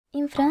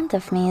In front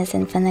of me is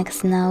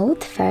INFINIX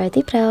Note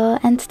 30 Pro,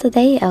 and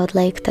today I would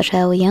like to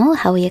show you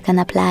how you can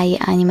apply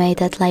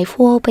animated live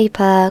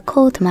wallpaper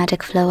called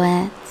Magic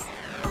Fluids.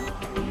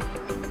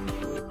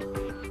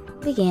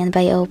 Begin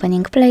by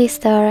opening Play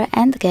Store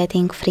and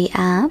getting free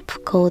app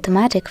called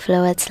Magic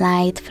Fluids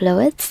Light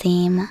Fluid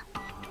Theme.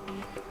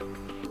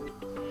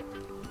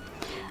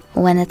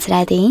 When it's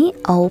ready,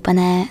 open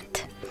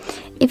it.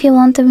 If you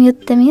want to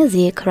mute the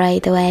music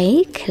right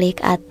away,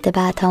 click at the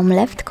bottom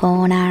left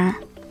corner.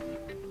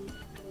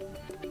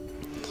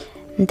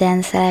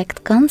 Then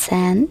select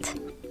Consent,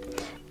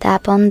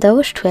 tap on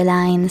those three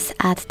lines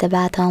at the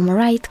bottom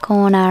right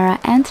corner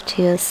and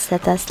choose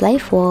Set as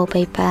Live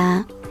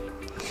Wallpaper.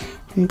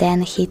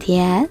 Then hit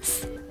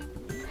Yes.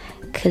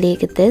 Click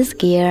this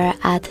gear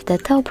at the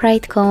top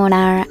right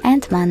corner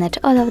and manage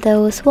all of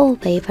those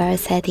wallpaper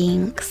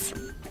settings.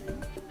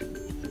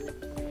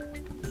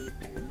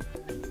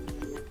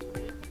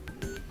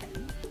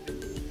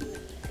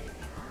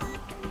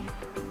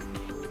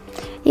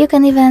 You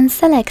can even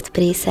select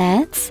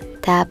presets,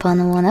 tap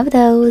on one of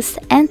those,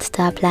 and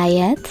to apply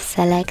it,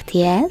 select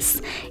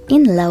Yes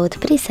in Load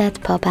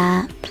Preset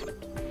pop-up.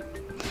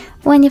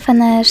 When you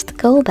finished,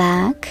 go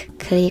back,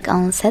 click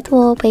on Set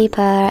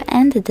Wallpaper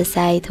and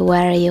decide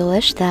where you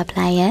wish to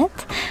apply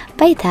it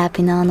by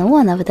tapping on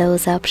one of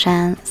those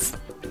options.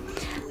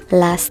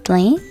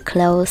 Lastly,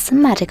 close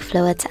Magic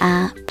Fluids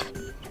app.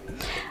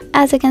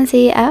 As you can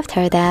see,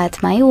 after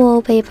that, my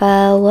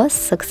wallpaper was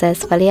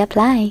successfully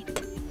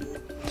applied.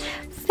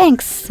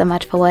 Thanks so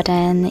much for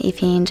watching.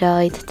 If you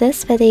enjoyed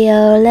this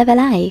video, leave a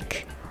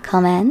like,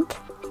 comment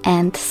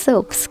and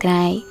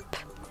subscribe.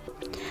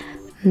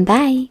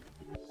 Bye!